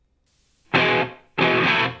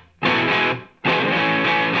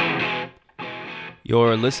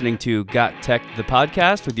You're listening to Got Tech, the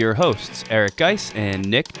podcast with your hosts, Eric Geis and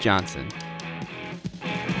Nick Johnson.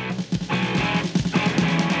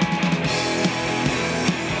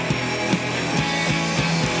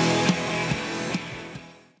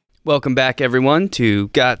 Welcome back, everyone, to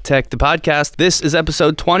Got Tech, the podcast. This is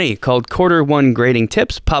episode 20, called Quarter 1 Grading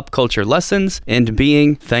Tips, Pop Culture Lessons, and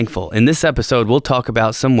Being Thankful. In this episode, we'll talk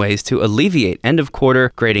about some ways to alleviate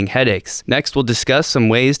end-of-quarter grading headaches. Next, we'll discuss some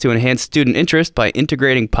ways to enhance student interest by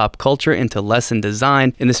integrating pop culture into lesson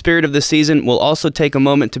design. In the spirit of the season, we'll also take a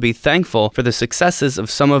moment to be thankful for the successes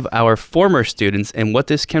of some of our former students and what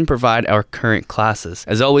this can provide our current classes.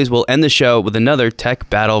 As always, we'll end the show with another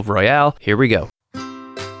Tech Battle Royale. Here we go.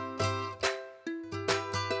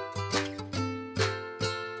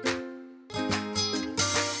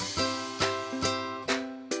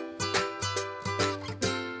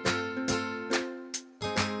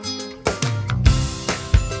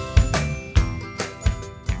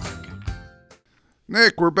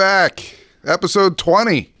 Nick, we're back. Episode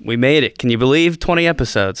 20. We made it. Can you believe 20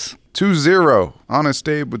 episodes? 2-0. Honest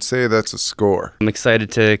Abe would say that's a score. I'm excited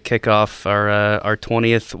to kick off our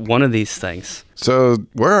 20th one of these things. So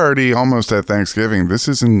we're already almost at Thanksgiving. This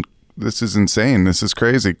is insane. This is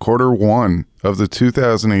crazy. Quarter 1 of the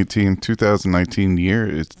 2018-2019 year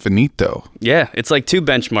is finito. Yeah, it's like 2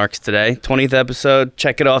 benchmarks today. 20th episode,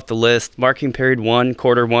 check it off the list. Marking period 1,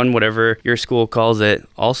 quarter 1, whatever your school calls it,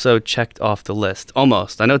 also checked off the list.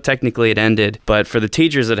 Almost. I know technically it ended, but for the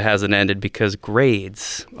teachers it hasn't ended because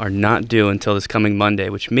grades are not due until this coming Monday,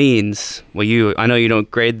 which means, I know you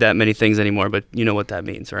don't grade that many things anymore, but you know what that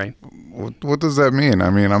means, right? What does that mean?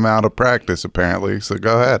 I mean, I'm out of practice apparently, so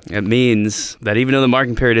go ahead. It means that even though the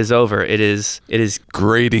marking period is over, it is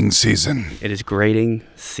grading season. It is grading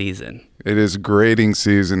season. It is grading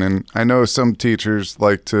season, and I know some teachers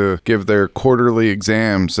like to give their quarterly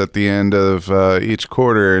exams at the end of each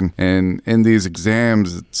quarter, and in these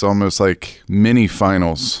exams, it's almost like mini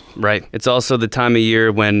finals. Right. It's also the time of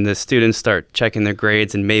year when the students start checking their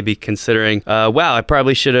grades and maybe considering, wow, I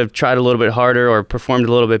probably should have tried a little bit harder or performed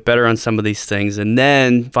a little bit better on some of these things, and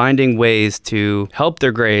then finding ways to help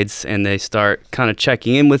their grades, and they start kind of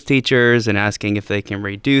checking in with teachers and asking if they can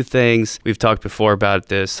redo things. We've talked before about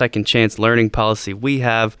the second chance learning policy we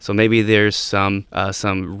have, so maybe there's some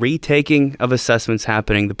retaking of assessments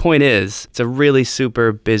happening. The point is, it's a really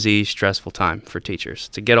super busy, stressful time for teachers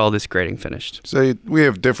to get all this grading finished. So we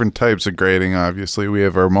have different types of grading, obviously. We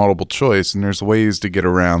have our multiple choice, and there's ways to get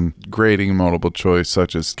around grading multiple choice,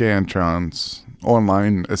 such as Scantrons,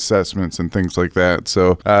 online assessments, and things like that.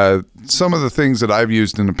 So some of the things that I've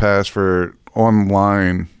used in the past for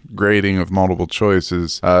online grading of multiple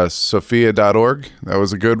choices, Sophia.org, that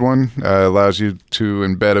was a good one. Allows you to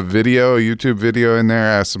embed a YouTube video in there,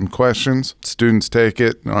 ask some questions. Students take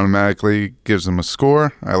it, automatically gives them a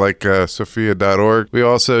score. I like Sophia.org. We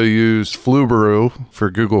also use Flubaroo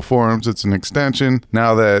for Google Forms. It's an extension.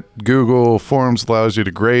 Now that Google Forms allows you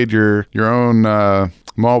to grade your own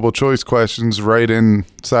multiple choice questions right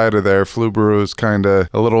inside of there, Flubaroo is kind of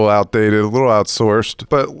a little outdated, a little outsourced,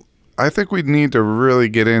 but I think we need to really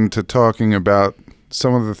get into talking about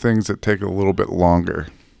some of the things that take a little bit longer,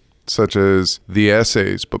 such as the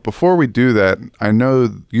essays. But before we do that, I know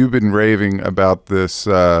you've been raving about this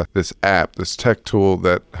app, this tech tool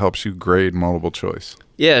that helps you grade multiple choice.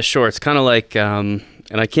 Yeah, sure. It's kind of like,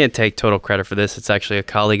 and I can't take total credit for this. It's actually a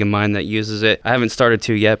colleague of mine that uses it. I haven't started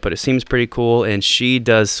to yet, but it seems pretty cool, and she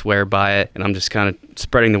does swear by it, and I'm just kind of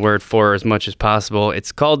spreading the word for her as much as possible.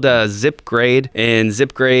 It's called ZipGrade, and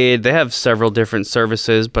ZipGrade, they have several different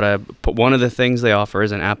services, but one of the things they offer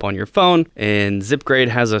is an app on your phone, and ZipGrade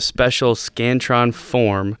has a special Scantron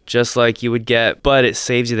form, just like you would get, but it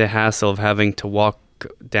saves you the hassle of having to walk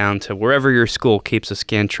down to wherever your school keeps a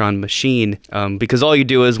Scantron machine, because all you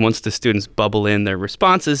do is once the students bubble in their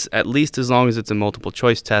responses, at least as long as it's a multiple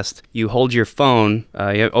choice test, you hold your phone,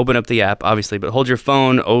 you open up the app obviously, but hold your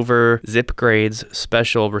phone over ZipGrade's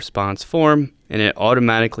special response form, and it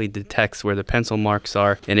automatically detects where the pencil marks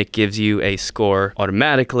are, and it gives you a score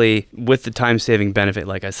automatically with the time-saving benefit,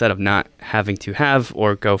 like I said, of not having to have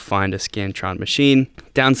or go find a Scantron machine.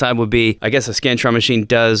 Downside would be, I guess a Scantron machine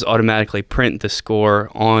does automatically print the score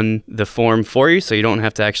on the form for you, so you don't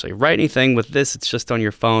have to actually write anything. With this, it's just on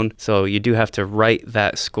your phone, so you do have to write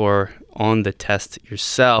that score on the test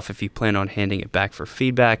yourself if you plan on handing it back for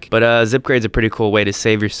feedback. But ZipGrade's a pretty cool way to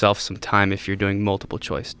save yourself some time if you're doing multiple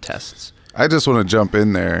choice tests. I just want to jump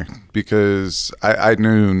in there because I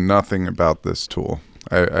knew nothing about this tool.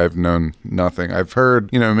 I've known nothing. I've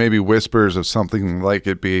heard, maybe whispers of something like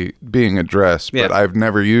it being addressed, but I've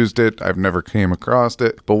never used it. I've never came across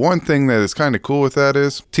it. But one thing that is kind of cool with that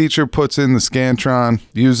is teacher puts in the Scantron,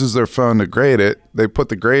 uses their phone to grade it. They put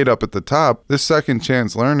the grade up at the top. This second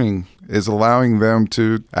chance learning is allowing them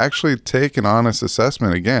to actually take an honest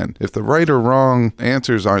assessment again. If the right or wrong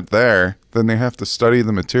answers aren't there, then they have to study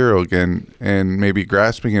the material again and maybe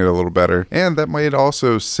grasping it a little better. And that might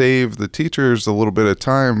also save the teachers a little bit of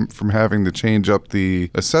time from having to change up the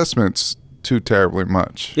assessments too terribly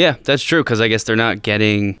much. Yeah, that's true, because I guess they're not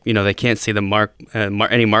getting, they can't see the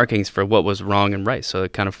any markings for what was wrong and right, so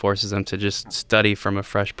it kind of forces them to just study from a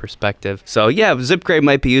fresh perspective. So yeah, ZipGrade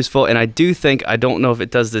might be useful, and I do think, I don't know if it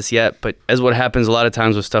does this yet, but as what happens a lot of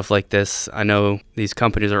times with stuff like this, I know these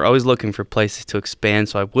companies are always looking for places to expand,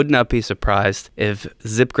 so I would not be surprised if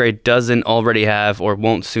ZipGrade doesn't already have or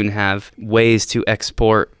won't soon have ways to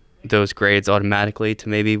export those grades automatically to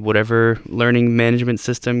maybe whatever learning management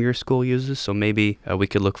system your school uses. So maybe we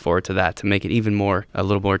could look forward to that to make it even more, a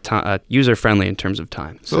little more user-friendly in terms of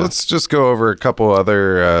time. So let's just go over a couple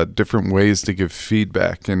other different ways to give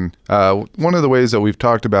feedback. And one of the ways that we've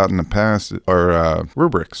talked about in the past are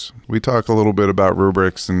rubrics. We talk a little bit about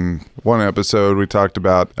rubrics. In one episode, we talked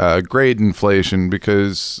about grade inflation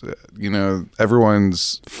because,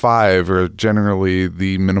 everyone's 5 are generally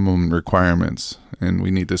the minimum requirements. And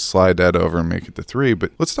we need to slide that over and make it to 3.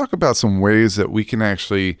 But let's talk about some ways that we can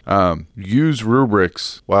actually use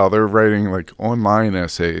rubrics while they're writing like online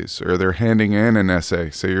essays, or they're handing in an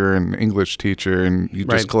essay. Say you're an English teacher and you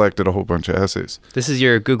just collected a whole bunch of essays. This is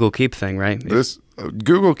your Google Keep thing, right? This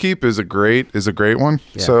Google Keep is a great one.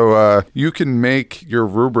 Yeah. So you can make your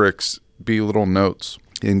rubrics be little notes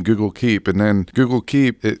in Google Keep, and then Google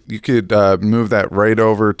Keep, you could move that right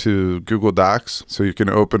over to Google Docs, so you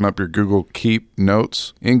can open up your Google Keep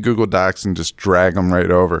notes in Google Docs and just drag them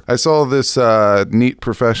right over. I saw this neat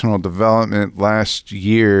professional development last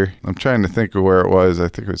year. I'm trying to think of where it was. I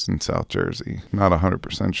think it was in South Jersey. Not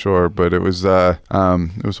 100% sure, but it was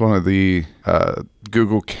one of the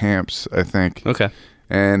Google camps, I think. Okay.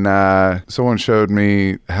 And someone showed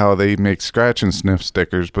me how they make scratch and sniff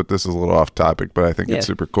stickers, but this is a little off topic, but I think it's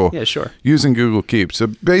super cool. Yeah, sure. Using Google Keep. So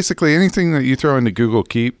basically anything that you throw into Google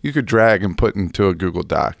Keep, you could drag and put into a Google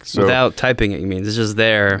Doc. So without typing it, you mean? It's just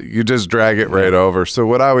there. You just drag it right over. So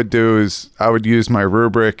what I would do is I would use my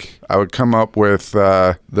rubric. I would come up with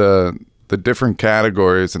the different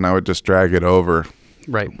categories, and I would just drag it over.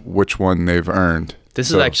 Right. Which one they've earned. This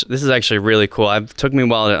is actually really cool. It took me a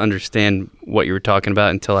while to understand what you were talking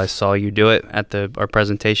about until I saw you do it at our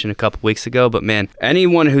presentation a couple weeks ago. But man,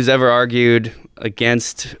 anyone who's ever argued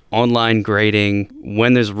against online grading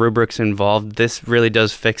when there's rubrics involved, this really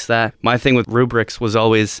does fix that. My thing with rubrics was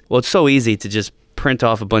always, it's so easy to just print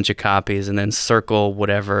off a bunch of copies and then circle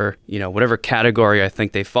whatever category I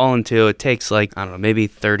think they fall into. It takes maybe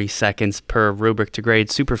 30 seconds per rubric to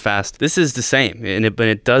grade super fast. This is the same, but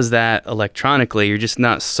it does that electronically. You're just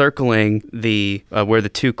not circling the where the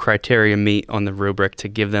two criteria meet on the rubric to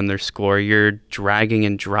give them their score. You're dragging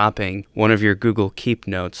and dropping one of your Google Keep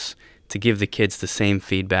notes to give the kids the same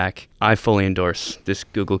feedback. I fully endorse this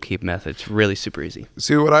Google Keep method. It's really super easy.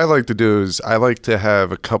 See, what I like to do is I like to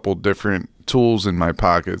have a couple different tools in my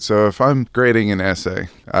pocket. So if I'm grading an essay,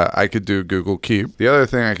 I could do Google Keep. The other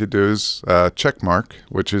thing I could do is Checkmark,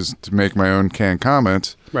 which is to make my own canned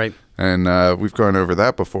comments. Right. And we've gone over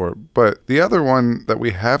that before. But the other one that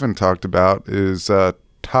we haven't talked about is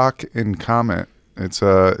Talk and Comment. It's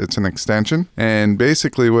an extension, and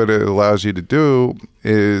basically what it allows you to do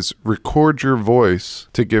is record your voice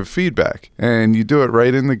to give feedback. And you do it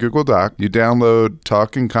right in the Google Doc. You download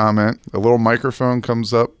Talk and Comment. A little microphone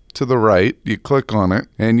comes up to the right, you click on it,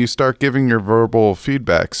 and you start giving your verbal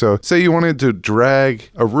feedback. So say you wanted to drag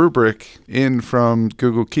a rubric in from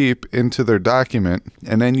Google Keep into their document,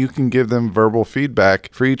 and then you can give them verbal feedback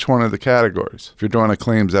for each one of the categories. If you're doing a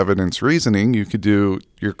claims evidence reasoning, you could do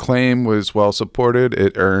your claim was well supported,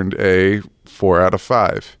 it earned a 4 out of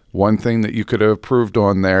 5. One thing that you could have approved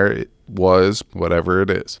on there was whatever it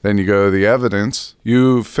is. Then you go to the evidence.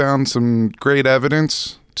 You found some great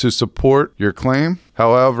evidence to support your claim.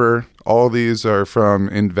 However, all these are from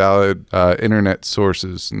invalid internet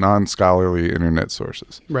sources, non-scholarly internet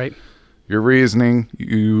sources. Right. Your reasoning,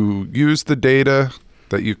 you used the data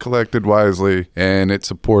that you collected wisely, and it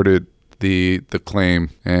supported the claim,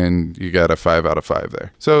 and you got a 5 out of 5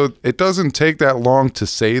 there. So it doesn't take that long to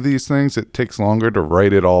say these things. It takes longer to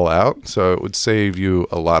write it all out. So it would save you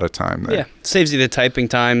a lot of time there. Yeah, saves you the typing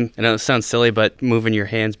time. I know it sounds silly, but moving your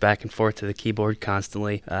hands back and forth to the keyboard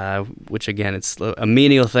constantly, which again, it's a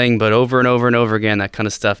menial thing, but over and over and over again, that kind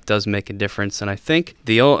of stuff does make a difference. And I think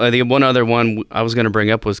the one other one I was going to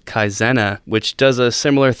bring up was Kaizena, which does a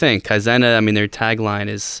similar thing. Kaizena, I mean, their tagline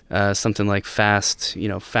is something like fast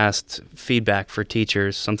feedback for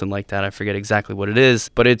teachers, something like that. I forget exactly what it is,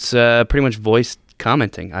 but it's pretty much voice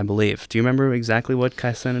commenting, I believe. Do you remember exactly what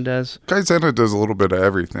Kaizena does? Kaizena does a little bit of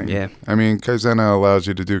everything. Yeah. I mean, Kaizena allows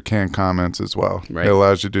you to do canned comments as well. Right. It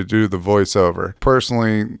allows you to do the voiceover.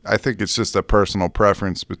 Personally, I think it's just a personal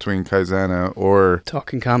preference between Kaizena or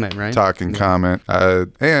Talk and comment, right? Talk and comment.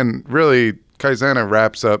 And really, Kaizena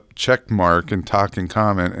wraps up Checkmark and Talk and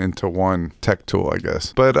Comment into one tech tool, I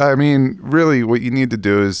guess. But I mean, really what you need to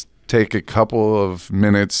do is take a couple of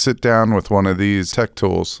minutes, sit down with one of these tech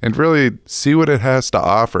tools and really see what it has to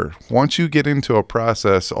offer. Once you get into a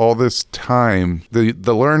process, all this time,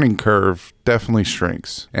 the learning curve definitely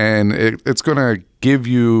shrinks, and it's going to give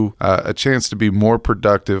you a chance to be more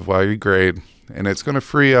productive while you grade. And it's going to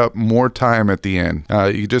free up more time at the end.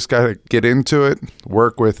 You just got to get into it,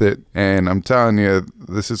 work with it, and I'm telling you,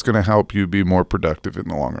 this is going to help you be more productive in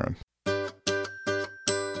the long run.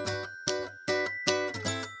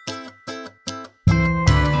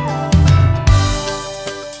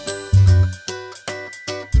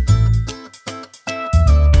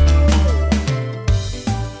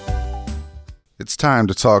 It's time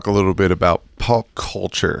to talk a little bit about pop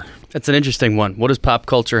culture. That's an interesting one. What does pop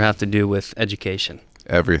culture have to do with education?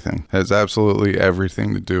 Everything. It has absolutely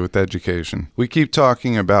everything to do with education. We keep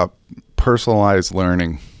talking about personalized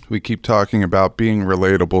learning. We keep talking about being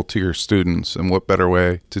relatable to your students, and what better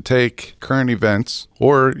way to take current events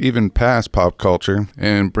or even past pop culture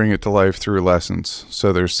and bring it to life through lessons.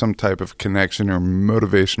 So there's some type of connection or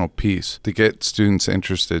motivational piece to get students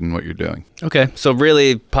interested in what you're doing. Okay, so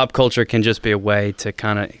really pop culture can just be a way to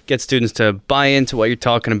kind of get students to buy into what you're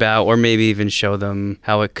talking about, or maybe even show them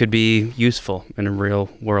how it could be useful in a real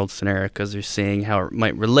world scenario because they're seeing how it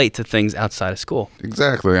might relate to things outside of school.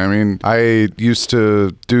 Exactly. I mean, I used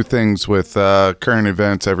to do things with current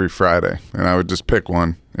events every Friday, and I would just pick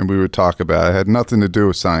one and we would talk about it. It had nothing to do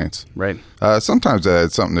with science. Right. Sometimes it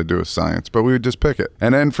had something to do with science, but we would just pick it.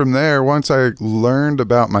 And then from there, once I learned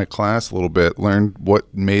about my class a little bit, learned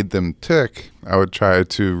what made them tick, I would try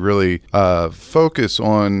to really focus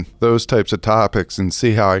on those types of topics and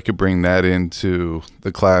see how I could bring that into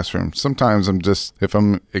the classroom. Sometimes if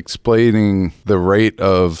I'm explaining the rate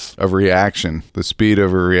of a reaction, the speed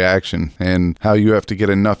of a reaction, and how you have to get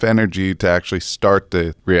enough energy to actually start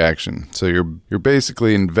the reaction. So you're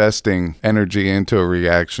basically investing energy into a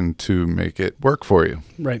reaction to make it work for you.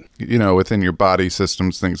 Right. You know, within your body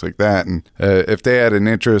systems, things like that. And if they had an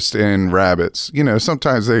interest in rabbits, you know,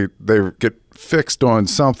 sometimes they get fixed on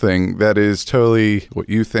something that is totally what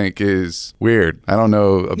you think is weird. I don't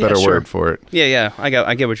know a better word for it. Yeah. I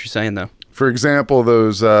get what you're saying, though. For example,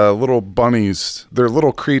 those little bunnies, they're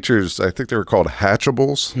little creatures. I think they were called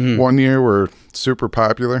Hatchables. One year were super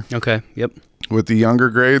popular. Okay, yep. With the younger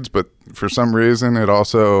grades, but for some reason I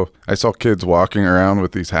saw kids walking around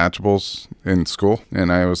with these Hatchables in school, and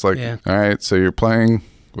I was like, All right, so you're playing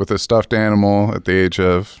with a stuffed animal at the age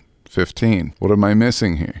of 15. What am I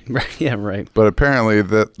missing here? Yeah, right. But apparently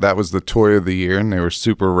that was the toy of the year, and they were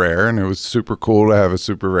super rare, and it was super cool to have a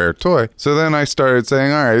super rare toy. So then I started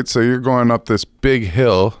saying, all right, so you're going up this big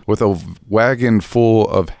hill with a wagon full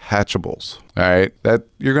of Hatchables. All right, that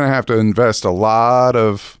you're going to have to invest a lot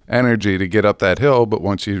of energy to get up that hill, but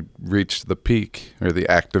once you reach the peak or the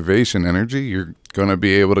activation energy, you're going to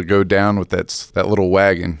be able to go down with that little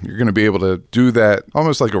wagon. You're going to be able to do that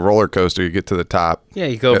almost like a roller coaster. You get to the top. Yeah,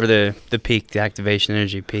 you go over the peak, the activation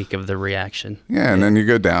energy peak of the reaction. Yeah, and then you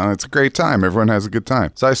go down. It's a great time. Everyone has a good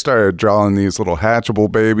time. So I started drawing these little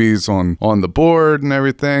Hatchable babies on the board and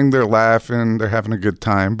everything. They're laughing. They're having a good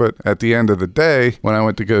time. But at the end of the day, when I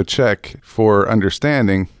went to go check for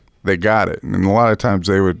understanding, they got it. And a lot of times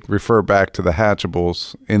they would refer back to the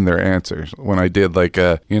Hatchables in their answers when I did like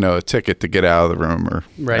a ticket to get out of the room or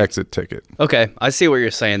exit ticket. Okay, I see what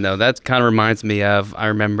you're saying though. That kind of reminds me of, I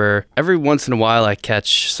remember every once in a while I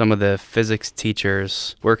catch some of the physics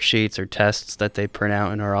teachers' worksheets or tests that they print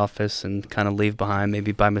out in our office and kind of leave behind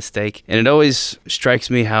maybe by mistake. And it always strikes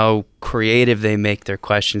me how creative they make their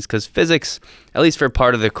questions, because physics, at least for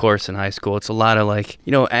part of the course in high school, it's a lot of like,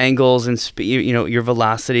 angles and your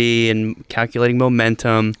velocity and calculating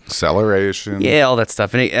momentum, acceleration. Yeah, all that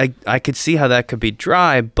stuff. And I could see how that could be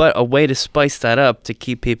dry, but a way to spice that up to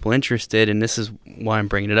keep people interested, and this is why I'm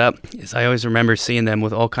bringing it up, is I always remember seeing them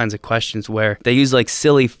with all kinds of questions where they use like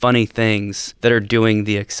silly, funny things that are doing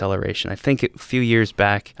the acceleration. I think a few years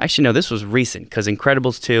back, actually, no, this was recent, because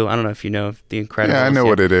Incredibles 2, I don't know if you know The Incredibles. Yeah, I know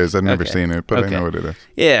what it is. I've never seen it, but I know what it is.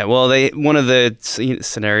 Yeah, well, one of the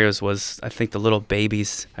scenarios was, I think the little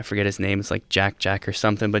babies, I forget his name, it's like Jack or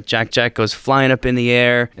something, but Jack goes flying up in the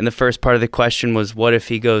air, and the first part of the question was, what if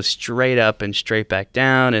he goes straight up and straight back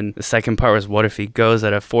down? And the second part was, what if he goes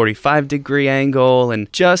at a 45-degree angle?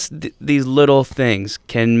 And just these little things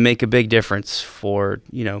can make a big difference for,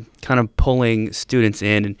 kind of pulling students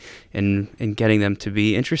in and getting them to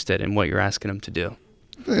be interested in what you're asking them to do.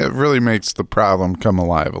 It really makes the problem come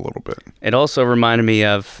alive a little bit. It also reminded me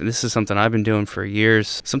of, this is something I've been doing for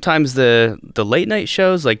years. Sometimes the late night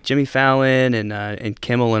shows like Jimmy Fallon and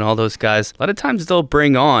Kimmel and all those guys, a lot of times they'll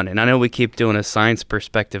bring on, and I know we keep doing a science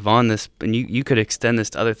perspective on this, and you could extend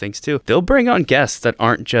this to other things too. They'll bring on guests that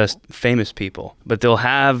aren't just famous people, but they'll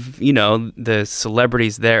have, the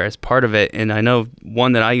celebrities there as part of it. And I know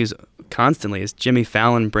one that I use constantly is Jimmy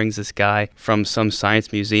Fallon brings this guy from some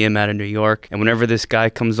science museum out of New York, and whenever this guy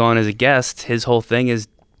comes on as a guest, his whole thing is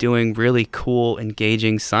doing really cool,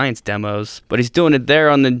 engaging science demos, but he's doing it there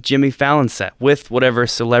on the Jimmy Fallon set with whatever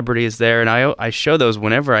celebrity is there. And I show those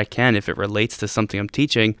whenever I can if it relates to something I'm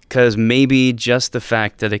teaching, because maybe just the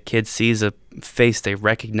fact that a kid sees a face they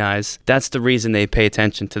recognize, that's the reason they pay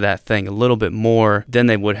attention to that thing a little bit more than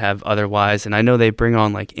they would have otherwise. And I know they bring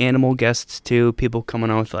on like animal guests too, people coming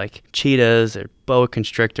on with like cheetahs or boa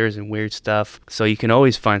constrictors and weird stuff, so you can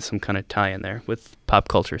always find some kind of tie in there with pop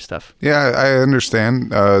culture stuff. Yeah, I understand.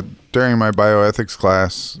 During my bioethics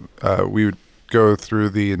class, we would go through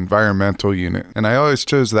the environmental unit, and I always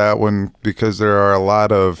chose that one because there are a lot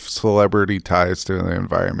of celebrity ties to the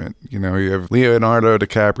environment. You have Leonardo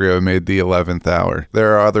DiCaprio made The 11th Hour.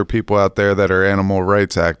 There are other people out there that are animal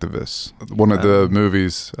rights activists. One of the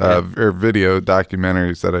movies or video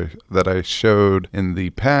documentaries that I showed in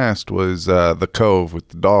the past was The Cove with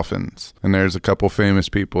the dolphins, and there's a couple famous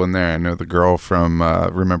people in there. I know the girl from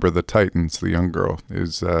Remember the Titans, the young girl,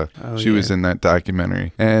 is she was in that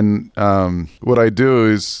documentary. And what I do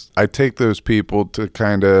is I take those people to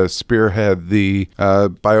kind of spearhead the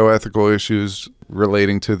bioethical issues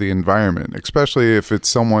relating to the environment, especially if it's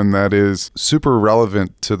someone that is super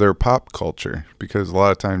relevant to their pop culture, because a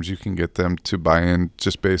lot of times you can get them to buy in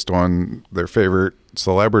just based on their favorite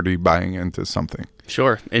celebrity buying into something.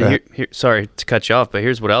 Sure. And here, sorry to cut you off, but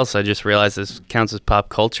here's what else I just realized this counts as pop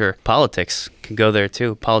culture. Politics can go there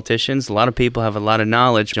too. Politicians, a lot of people have a lot of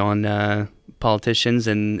knowledge on politicians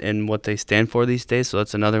and what they stand for these days, so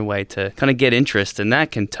that's another way to kind of get interest, and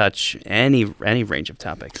that can touch any range of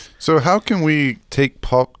topics. So how can we take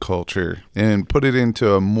pop culture and put it into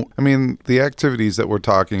the activities that we're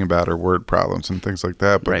talking about are word problems and things like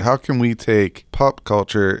that, but how can we take pop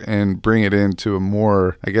culture and bring it into a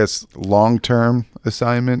more, I guess, long-term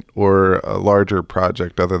assignment or a larger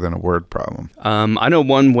project other than a word problem? I know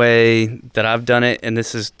one way that I've done it, and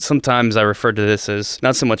this is, sometimes I refer to this as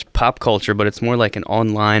not so much pop culture, but it's more like an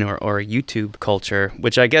online or a YouTube culture,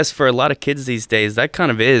 which I guess for a lot of kids these days, that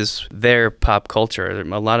kind of is their pop culture.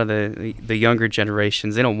 A lot of the younger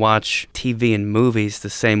generations, they don't watch TV and movies the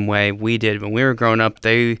same way we did when we were growing up.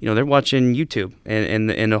 They're watching YouTube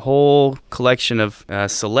and a whole collection of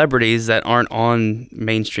celebrities that aren't on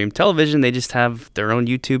mainstream television. They just have their own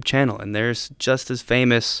YouTube channel, and they're just as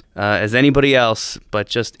famous as anybody else, but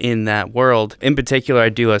just in that world. In particular, I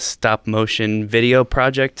do a stop motion video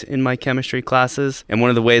project in my chemistry classes, and one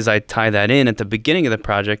of the ways I tie that in at the beginning of the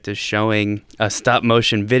project is showing a stop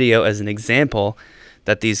motion video as an example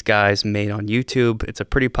that these guys made on YouTube. It's a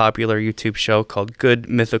pretty popular YouTube show called Good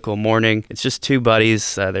Mythical Morning. It's just two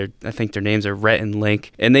buddies. I think their names are Rhett and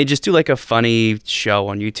Link, and they just do like a funny show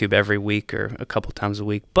on YouTube every week or a couple times a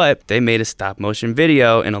week. But they made a stop motion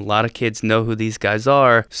video, and a lot of kids know who these guys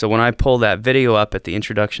are. So when I pull that video up at the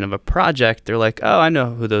introduction of a project, they're like, oh, I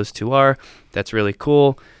know who those two are. That's really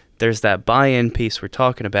cool. There's that buy-in piece we're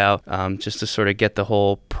talking about, just to sort of get the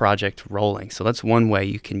whole project rolling. So that's one way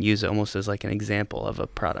you can use it almost as like an example of a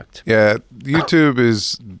product. Yeah, YouTube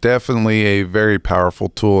is definitely a very powerful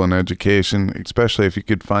tool in education, especially if you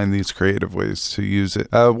could find these creative ways to use it.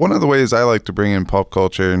 One of the ways I like to bring in pop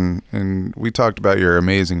culture, and we talked about Your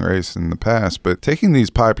Amazing Race in the past, but taking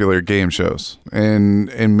these popular game shows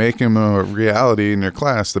and making them a reality in your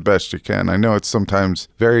class the best you can. I know it's sometimes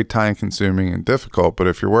very time-consuming and difficult, but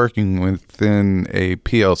if you're working working within a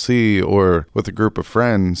PLC or with a group of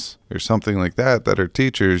friends or something like that are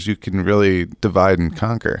teachers, you can really divide and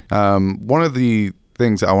conquer. One of the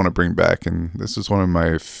things I want to bring back, and this is one of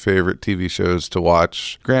my favorite TV shows to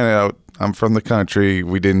watch. Granted, I'm from the country.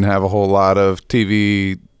 We didn't have a whole lot of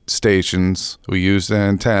TV stations. We used an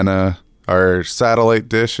antenna. Our satellite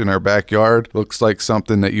dish in our backyard looks like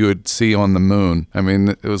something that you would see on the moon. I mean,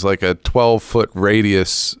 it was like a 12-foot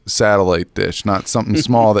radius satellite dish, not something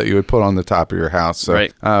small that you would put on the top of your house. So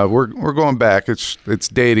right. We're going back. It's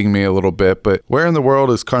dating me a little bit, but where in the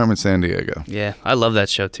world is Carmen Sandiego? Yeah, I love that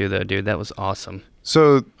show too, though, dude. That was awesome.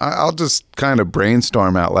 So I'll just kind of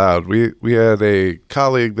brainstorm out loud. We had a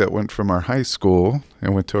colleague that went from our high school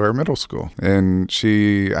and went to our middle school. And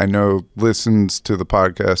she, I know, listens to the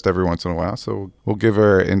podcast every once in a while. So we'll give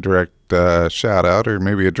her an indirect shout out, or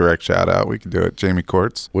maybe a direct shout out. We could do it. Jamie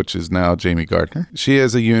Courts, which is now Jamie Gardner. She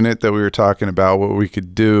has a unit that we were talking about what we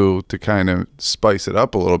could do to kind of spice it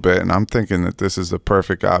up a little bit. And I'm thinking that this is the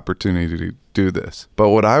perfect opportunity to do this. But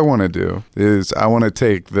what I want to do is I want to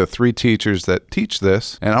take the 3 teachers that teach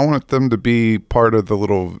this, and I want them to be part of the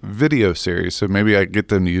little video series. So maybe I get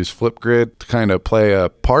them to use Flipgrid to kind of play a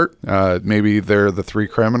part. Maybe they're the 3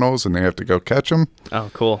 criminals and they have to go catch them.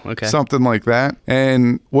 Oh, cool. Okay. Something like that.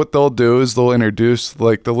 And what they'll do is they'll introduce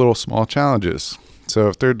like the little small challenges. So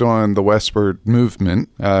if they're doing the westward movement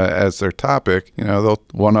as their topic,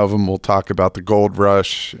 one of them will talk about the gold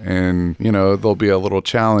rush, and, there'll be a little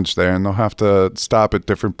challenge there, and they'll have to stop at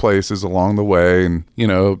different places along the way and,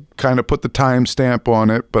 kind of put the timestamp on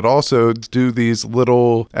it, but also do these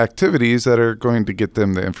little activities that are going to get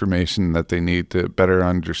them the information that they need to better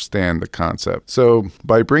understand the concept. So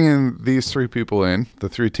by bringing these 3 people in, the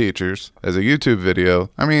 3 teachers, as a YouTube video,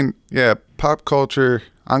 pop culture,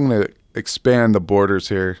 I'm going to expand the borders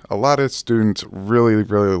here. A lot of students really,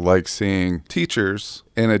 really like seeing teachers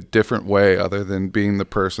in a different way other than being the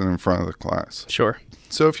person in front of the class. Sure.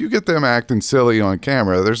 So if you get them acting silly on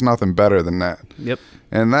camera, there's nothing better than that. Yep.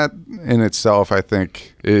 And that in itself, I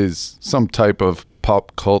think, is some type of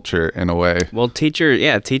pop culture in a way. Well,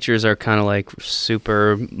 teachers are kind of like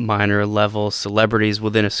super minor level celebrities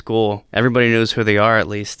within a school. Everybody knows who they are, at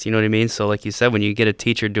least. You know what I mean? So like you said, when you get a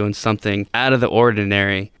teacher doing something out of the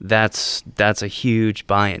ordinary, that's a huge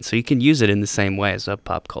buy-in. So you can use it in the same way as a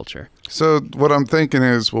pop culture. So what I'm thinking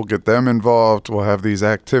is we'll get them involved. We'll have these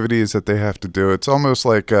activities that they have to do. It's almost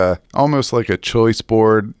like a choice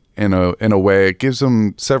board. In a way, it gives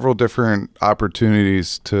them several different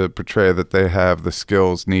opportunities to portray that they have the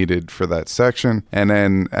skills needed for that section. And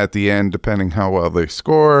then at the end, depending how well they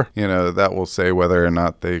score, that will say whether or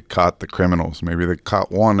not they caught the criminals. Maybe they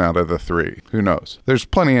caught 1 out of the 3. Who knows? There's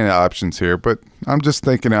plenty of options here, but I'm just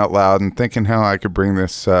thinking out loud and thinking how I could bring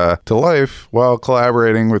this to life while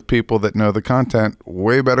collaborating with people that know the content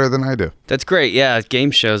way better than I do. That's great. Yeah,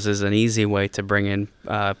 game shows is an easy way to bring in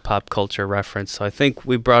pop culture reference. So I think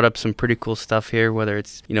we brought up some pretty cool stuff here, whether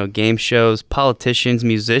it's, game shows, politicians,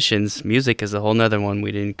 musicians. Music is a whole nother one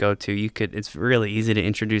we didn't go to. It's really easy to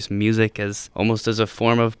introduce music as almost as a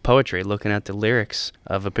form of poetry, looking at the lyrics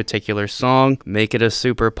of a particular song, make it a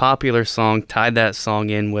super popular song, tie that song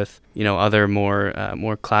in with other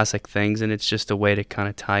more classic things, and it's just a way to kind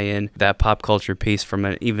of tie in that pop culture piece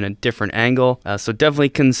from even a different angle. So definitely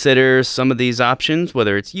consider some of these options,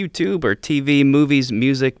 whether it's YouTube or TV, movies,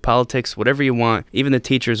 music, politics, whatever you want, even the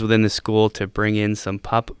teachers within the school, to bring in some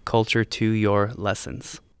pop culture to your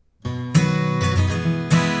lessons.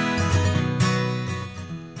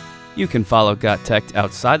 You can follow Got Teched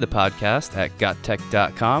outside the podcast at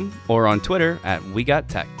gottech.com or on Twitter at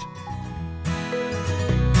WeGotTeched.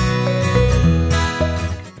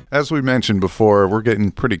 As we mentioned before, we're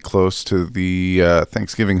getting pretty close to the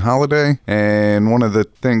Thanksgiving holiday, and one of the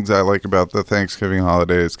things I like about the Thanksgiving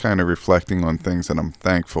holiday is kind of reflecting on things that I'm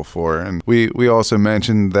thankful for. And we also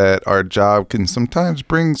mentioned that our job can sometimes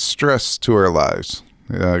bring stress to our lives.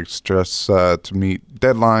 Stress to meet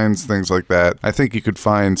deadlines, things like that. I think you could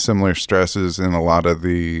find similar stresses in a lot of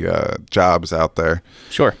the jobs out there.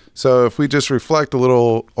 Sure. So if we just reflect a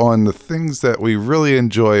little on the things that we really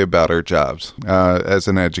enjoy about our jobs as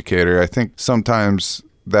an educator, I think sometimes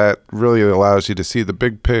that really allows you to see the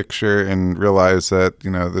big picture and realize that,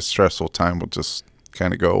 this stressful time will just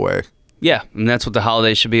kind of go away. Yeah, and that's what the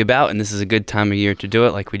holidays should be about, and this is a good time of year to do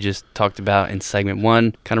it, like we just talked about in segment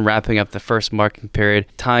 1, kind of wrapping up the first marking period,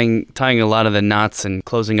 tying a lot of the knots and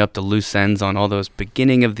closing up the loose ends on all those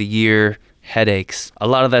beginning of the year headaches. A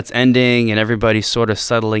lot of that's ending and everybody's sort of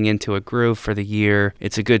settling into a groove for the year.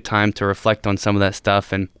 It's a good time to reflect on some of that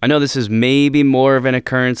stuff. And I know this is maybe more of an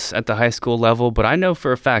occurrence at the high school level, but I know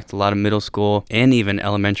for a fact a lot of middle school and even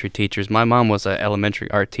elementary teachers. My mom was an elementary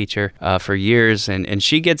art teacher for years, and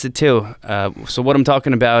she gets it too. So what I'm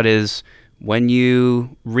talking about is when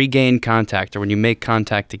you regain contact or when you make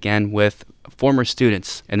contact again with former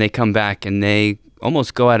students and they come back and they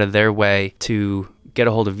almost go out of their way to get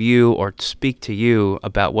a hold of you or speak to you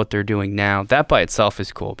about what they're doing now, that by itself is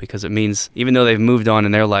cool because it means even though they've moved on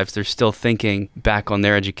in their lives, they're still thinking back on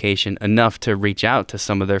their education enough to reach out to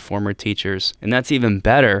some of their former teachers. And that's even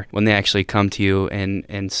better when they actually come to you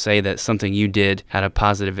and say that something you did had a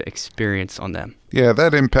positive experience on them. Yeah,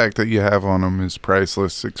 that impact that you have on them is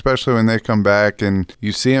priceless, especially when they come back and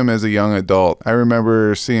you see them as a young adult. I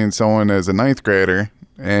remember seeing someone as a 9th grader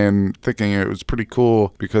and thinking it was pretty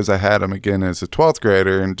cool because I had them again as a 12th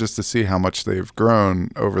grader, and just to see how much they've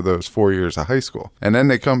grown over those 4 years of high school. And then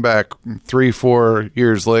they come back 3-4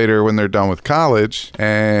 years later when they're done with college,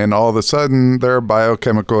 and all of a sudden they're a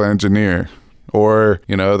biochemical engineer. Or,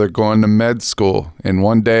 they're going to med school, and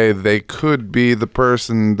one day they could be the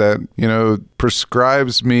person that,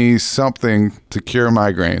 prescribes me something to cure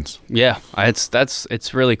migraines. Yeah,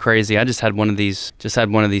 it's really crazy. I just had one of these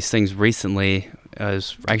things recently. I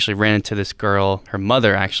actually ran into this girl, her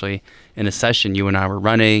mother actually, in a session you and I were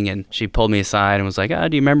running, and she pulled me aside and was like,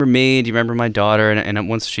 do you remember me? Do you remember my daughter? And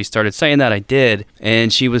once she started saying that, I did.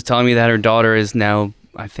 And she was telling me that her daughter is now,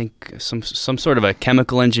 I think, some sort of a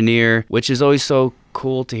chemical engineer, which is always so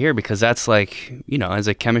cool to hear because that's like, as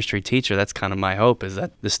a chemistry teacher, that's kind of my hope, is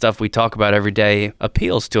that the stuff we talk about every day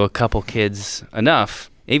appeals to a couple kids enough.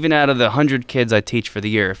 Even out of the 100 kids I teach for the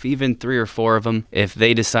year, if even 3 or 4 of them, if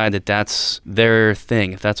they decide that that's their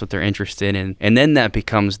thing, if that's what they're interested in, and then that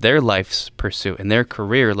becomes their life's pursuit and their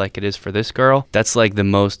career like it is for this girl, that's like the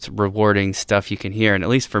most rewarding stuff you can hear. And at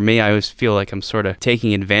least for me, I always feel like I'm sort of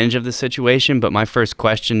taking advantage of the situation, but my first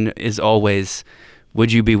question is always,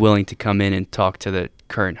 would you be willing to come in and talk to the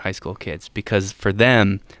current high school kids? Because for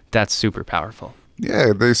them, that's super powerful.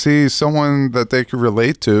 Yeah, they see someone that they could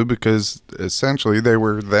relate to because essentially they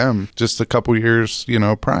were them just a couple years,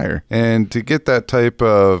 prior. And to get that type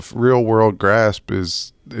of real world grasp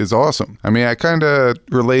is awesome. I mean, I kind of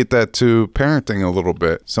relate that to parenting a little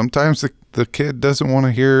bit. Sometimes the kid doesn't want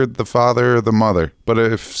to hear the father or the mother. But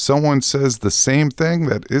if someone says the same thing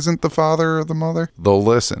that isn't the father or the mother, they'll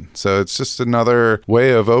listen. So it's just another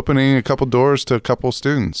way of opening a couple doors to a couple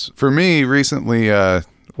students. For me, recently,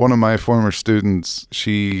 one of my former students,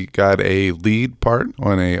 she got a lead part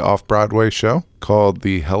on a off-Broadway show called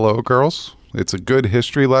The Hello Girls. It's a good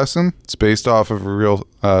history lesson. It's based off of a real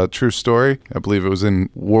true story. I believe it was in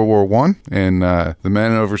World War I, and the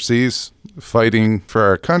men overseas fighting for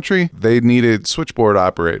our country, they needed switchboard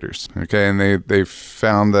operators. Okay, and they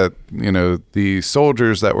found that, the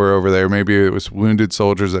soldiers that were over there, maybe it was wounded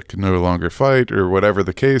soldiers that could no longer fight or whatever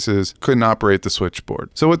the case is, couldn't operate the switchboard.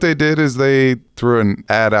 So what they did is they threw an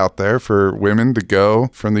ad out there for women to go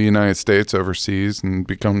from the United States overseas and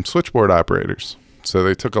become switchboard operators. So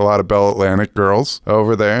they took a lot of Bell Atlantic girls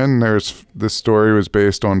over there, and this story was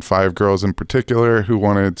based on 5 girls in particular who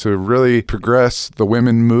wanted to really progress the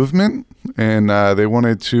women movement, and they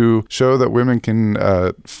wanted to show that women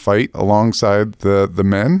can fight alongside the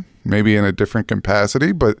men, maybe in a different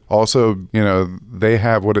capacity, but also, they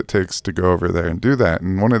have what it takes to go over there and do that.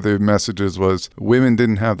 And one of the messages was women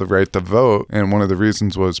didn't have the right to vote, and one of the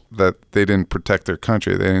reasons was that they didn't protect their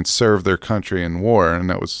country. They didn't serve their country in war, and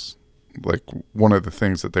that was like one of the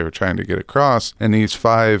things that they were trying to get across. And these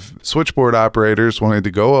 5 switchboard operators wanted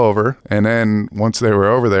to go over, and then once they were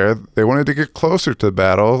over there, they wanted to get closer to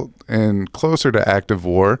battle and closer to active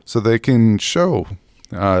war so they can show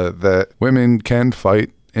that women can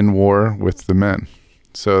fight in war with the men.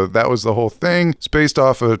 So that was the whole thing. It's based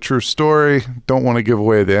off a true story. Don't want to give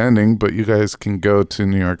away the ending, but you guys can go to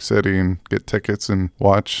New York City and get tickets and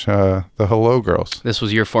watch the Hello Girls. This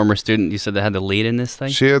was your former student, you said, that had the lead in this thing?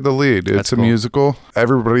 She had the lead. It's a musical.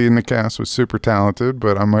 Everybody in the cast was super talented,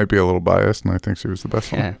 but I might be a little biased, and I think she was the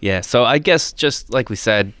best one. Yeah. So I guess just like we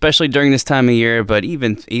said, especially during this time of year, but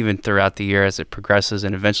even throughout the year as it progresses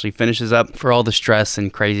and eventually finishes up, for all the stress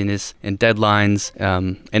and craziness and deadlines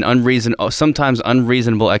and sometimes unreasonable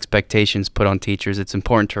expectations put on teachers, it's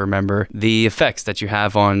important to remember the effects that you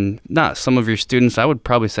have on not some of your students, I would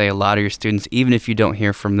probably say a lot of your students, even if you don't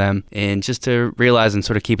hear from them, and just to realize and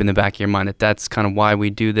sort of keep in the back of your mind that that's kind of why we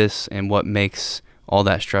do this and what makes all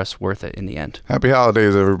that stress worth it in the end. Happy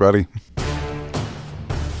holidays, everybody.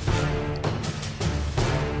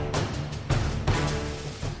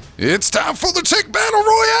 It's time for the Tech Battle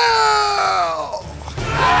Royale!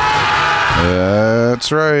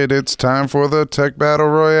 That's right. It's time for the Tech Battle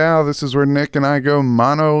Royale. This is where Nick and I go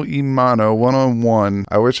mano y mano, one-on-one.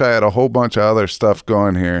 I wish I had a whole bunch of other stuff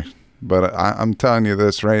going here, but I'm telling you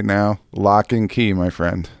this right now. Lock and key, my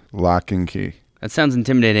friend. Lock and key. That sounds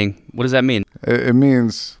intimidating. What does that mean? It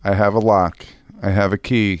means I have a lock, I have a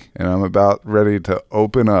key, and I'm about ready to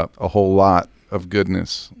open up a whole lot of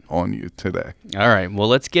goodness on you today. All right. Well,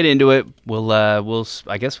 let's get into it.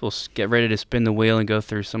 I guess we'll get ready to spin the wheel and go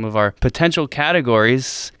through some of our potential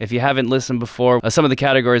categories. If you haven't listened before, some of the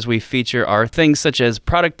categories we feature are things such as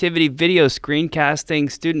productivity, video, screencasting,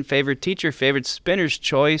 student favorite, teacher favorite, spinner's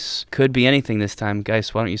choice. Could be anything this time.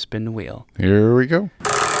 Guys, why don't you spin the wheel? Here we go.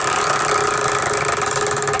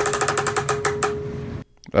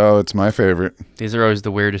 Oh, it's my favorite. These are always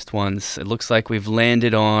the weirdest ones. It looks like we've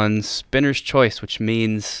landed on spinner's choice, which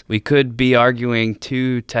means we could be arguing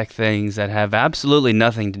two tech things that have absolutely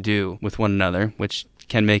nothing to do with one another, which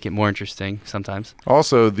can make it more interesting sometimes.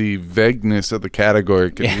 Also, the vagueness of the category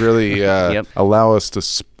could really Yep. allow us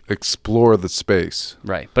to explore the space.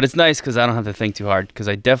 Right. But it's nice because I don't have to think too hard, because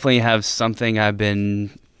I definitely have something I've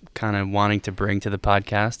been kind of wanting to bring to the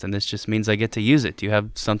podcast, and this just means I get to use it. Do you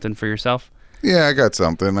have something for yourself? Yeah, I got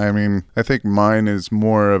something. I mean, I think mine is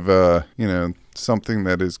more of a, something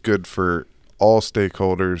that is good for all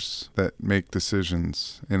stakeholders that make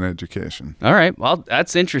decisions in education. All right. Well,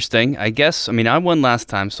 that's interesting. I won last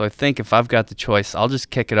time, so I think if I've got the choice, I'll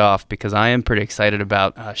just kick it off because I am pretty excited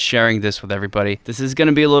about sharing this with everybody. This is going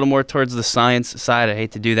to be a little more towards the science side. I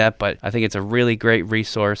hate to do that, but I think it's a really great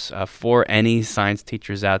resource for any science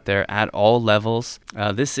teachers out there at all levels.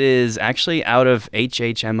 This is actually out of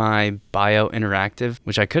HHMI Bio Interactive,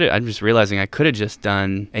 which I'm just realizing I could have just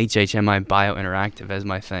done HHMI Bio Interactive as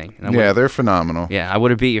my thing. Yeah, they're phenomenal. Yeah, I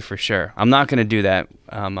would have beat you for sure. I'm not going to do that.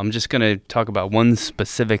 I'm just going to talk about one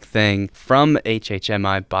specific thing from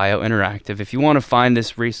HHMI Bio Interactive. If you want to find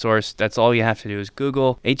this resource, that's all you have to do is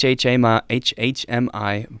Google HHMI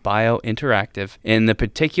Bio Interactive. In the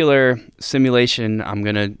particular simulation I'm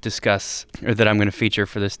going to discuss, or that I'm going to feature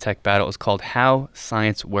for this tech battle, is called How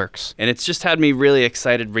Science Works. And it's just had me really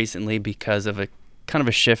excited recently because of a kind of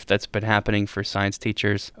a shift that's been happening for science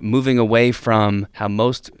teachers, moving away from how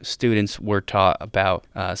most students were taught about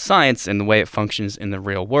science and the way it functions in the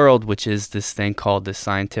real world, which is this thing called the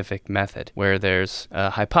scientific method, where there's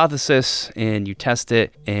a hypothesis and you test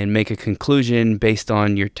it and make a conclusion based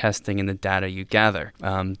on your testing and the data you gather.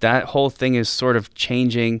 That whole thing is sort of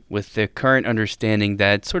changing with the current understanding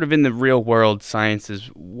that sort of in the real world, science is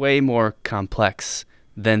way more complex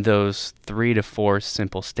than those 3 to 4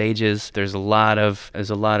 simple stages. There's a lot of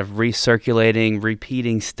recirculating,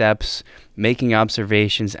 repeating steps, making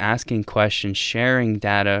observations, asking questions, sharing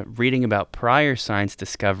data, reading about prior science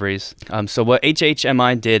discoveries. So what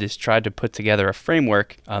HHMI did is tried to put together a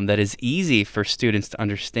framework that is easy for students to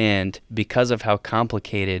understand because of how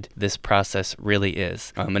complicated this process really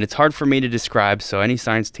is. And it's hard for me to describe, so any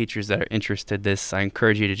science teachers that are interested in this, I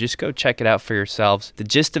encourage you to just go check it out for yourselves. The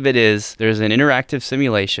gist of it is there's an interactive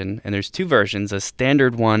simulation, and there's two versions, a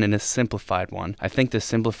standard one and a simplified one. I think the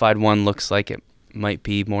simplified one looks like it might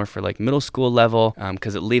be more for like middle school level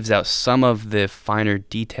because it leaves out some of the finer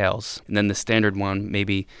details, and then the standard one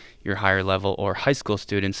maybe your higher level or high school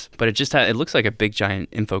students, but it looks like a big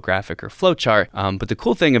giant infographic or flowchart. But the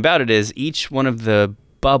cool thing about it is each one of the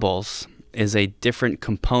bubbles is a different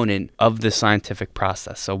component of the scientific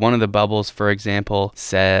process. So one of the bubbles, for example,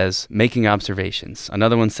 says making observations.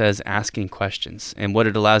 Another one says asking questions. And what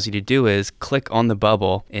it allows you to do is click on the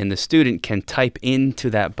bubble, and the student can type into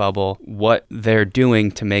that bubble what they're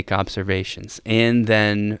doing to make observations. And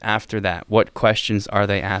then after that, what questions are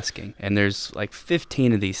they asking? And there's like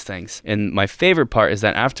 15 of these things. And my favorite part is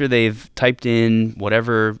that after they've typed in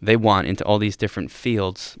whatever they want into all these different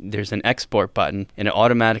fields, there's an export button, and it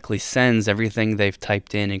automatically sends everything they've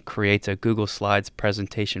typed in and creates a Google Slides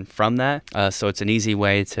presentation from that. So it's an easy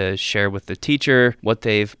way to share with the teacher what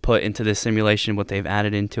they've put into the simulation, what they've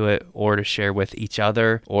added into it, or to share with each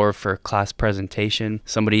other, or for class presentation.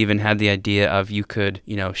 Somebody even had the idea of you could,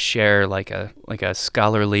 share like a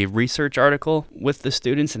scholarly research article with the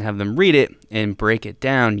students and have them read it and break it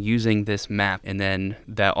down using this map. And then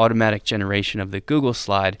that automatic generation of the Google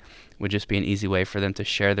slide would just be an easy way for them to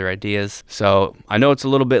share their ideas. So I know it's a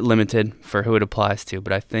little bit limited for who it applies to,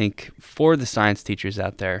 but I think for the science teachers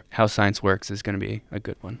out there, How Science Works is going to be a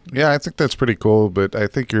good one. Yeah, I think that's pretty cool, but I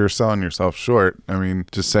think you're selling yourself short. I mean,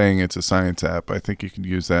 just saying it's a science app, I think you can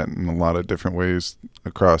use that in a lot of different ways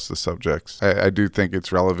across the subjects. I do think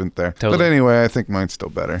it's relevant there. Totally. But anyway, I think mine's still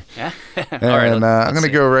better. Yeah. And I'm going to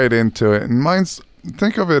go right into it. And mine's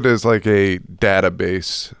Think of it as like a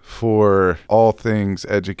database for all things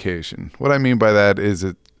education. What I mean by that is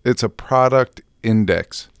it's a product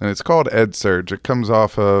index, and it's called EdSurge. It comes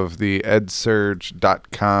off of the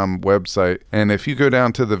edsurge.com website, and if you go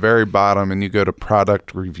down to the very bottom and you go to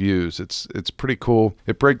product reviews, it's pretty cool.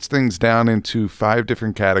 It breaks things down into 5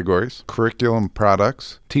 different categories: curriculum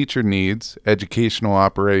products, teacher needs, educational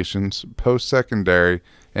operations, post-secondary,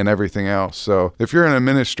 and everything else. So if you're an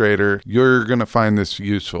administrator, you're going to find this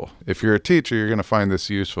useful. If you're a teacher, you're going to find this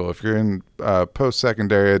useful. If you're in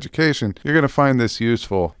post-secondary education, you're going to find this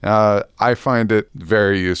useful. I find it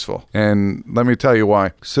very useful. And let me tell you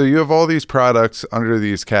why. So you have all these products under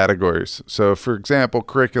these categories. So for example,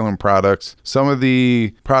 curriculum products, some of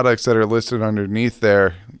the products that are listed underneath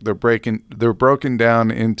there, they're broken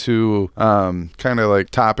down into kind of like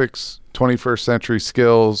topics: 21st century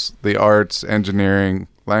skills, the arts, engineering,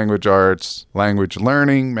 language arts, language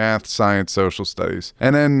learning, math, science, social studies.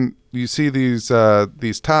 And then you see these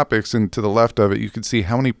topics, and to the left of it, you can see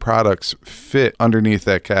how many products fit underneath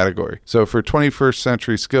that category. So for 21st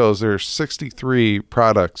century skills, there are 63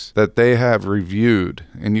 products that they have reviewed,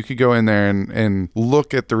 and you could go in there and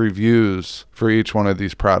look at the reviews for each one of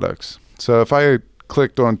these products. So if I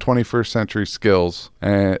clicked on 21st century skills,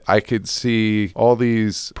 and I could see all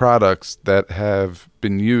these products that have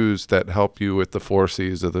been used that help you with the 4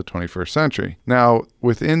 C's of the 21st century. Now,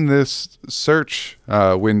 within this search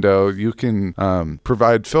window, you can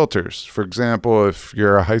provide filters. For example, if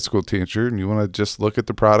you're a high school teacher and you want to just look at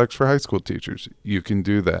the products for high school teachers, you can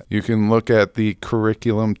do that. You can look at the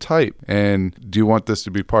curriculum type, and do you want this to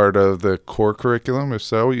be part of the core curriculum? If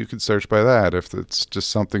so, you could search by that. If it's just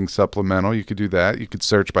something supplemental, you could do that. You could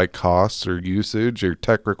search by costs or usage or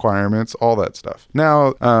tech requirements, all that stuff.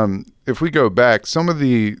 Now, if we go back, some of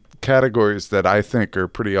the categories that I think are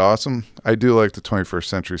pretty awesome, I do like the 21st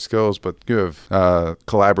century skills, but you have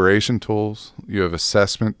collaboration tools, you have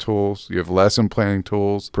assessment tools, you have lesson planning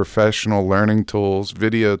tools, professional learning tools,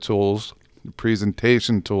 video tools,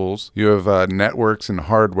 presentation tools, you have networks and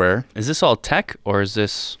hardware. Is this all tech, or is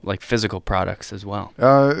this like physical products as well?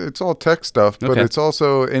 It's all tech stuff, but Okay. it's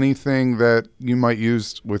also anything that you might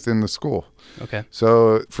use within the school. Okay.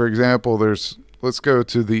 So, for example, let's go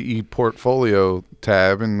to the ePortfolio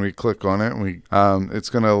tab, and we click on it, and it's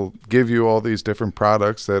going to give you all these different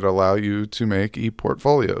products that allow you to make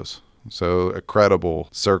ePortfolios. So, Accredible,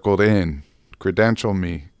 Circled In, Credential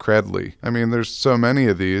Me, Credly. I mean, there's so many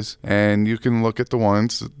of these, and you can look at the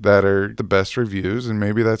ones that are the best reviews, and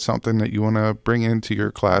maybe that's something that you want to bring into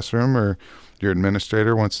your classroom, or your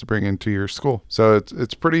administrator wants to bring into your school. So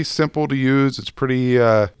it's pretty simple to use. It's pretty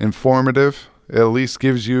informative. It at least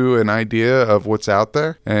gives you an idea of what's out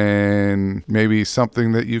there and maybe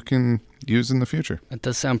something that you can use in the future. That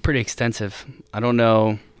does sound pretty extensive. I don't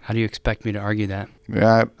know. How do you expect me to argue that?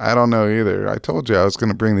 Yeah, I don't know either. I told you I was going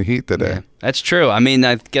to bring the heat today. Yeah, that's true. I mean,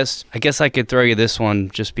 I guess I could throw you this one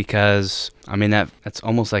just because, I mean, that's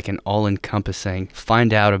almost like an all-encompassing.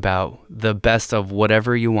 Find out about the best of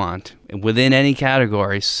whatever you want within any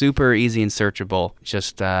category. Super easy and searchable.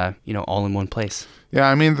 Just, all in one place. Yeah,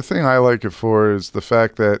 I mean, the thing I like it for is the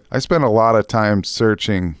fact that I spend a lot of time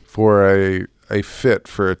searching for a fit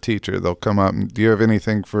for a teacher. They'll come up and, do you have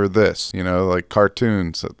anything for this? Like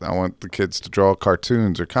cartoons. I want the kids to draw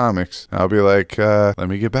cartoons or comics. I'll be like, let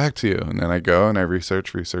me get back to you. And then I go and I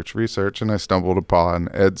research, and I stumbled upon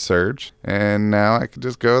EdSurge. And now I can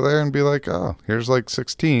just go there and be like, oh, here's like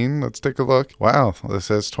 16. Let's take a look. Wow, this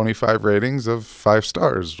has 25 ratings of 5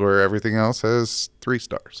 stars, where everything else has 3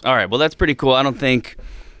 stars. All right, well, that's pretty cool. I don't think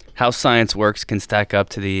How Science Works can stack up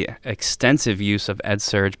to the extensive use of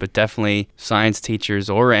EdSurge, but definitely science teachers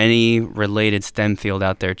or any related STEM field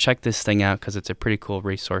out there, check this thing out because it's a pretty cool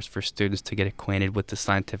resource for students to get acquainted with the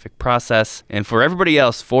scientific process. And for everybody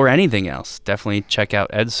else, for anything else, definitely check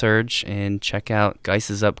out EdSurge and check out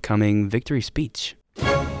Geiss's upcoming victory speech.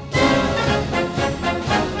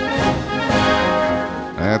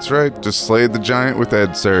 That's right. Just slay the giant with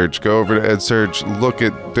EdSurge. Go over to EdSurge, look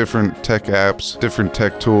at different tech apps, different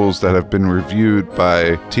tech tools that have been reviewed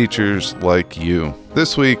by teachers like you.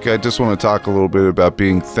 This week, I just want to talk a little bit about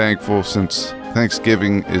being thankful, since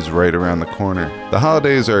Thanksgiving is right around the corner. The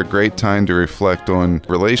holidays are a great time to reflect on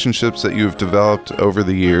relationships that you've developed over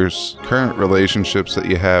the years, current relationships that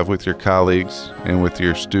you have with your colleagues and with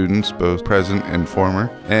your students, both present and former,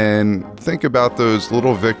 and think about those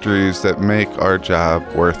little victories that make our job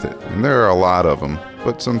worth it. And there are a lot of them,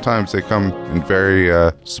 but sometimes they come in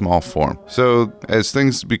very small form. So as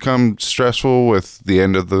things become stressful with the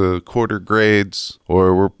end of the quarter grades,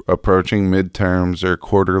 or we're approaching midterms or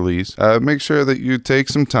quarterlies, make sure that you take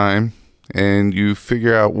some time and you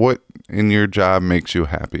figure out what in your job makes you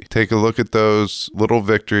happy. Take a look at those little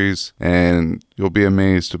victories and you'll be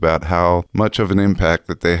amazed about how much of an impact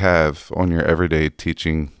that they have on your everyday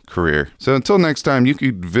teaching career. So until next time, you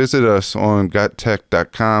can visit us on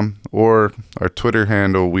gottech.com or our Twitter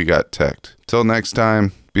handle, We Got Tech. Till next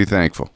time, be thankful.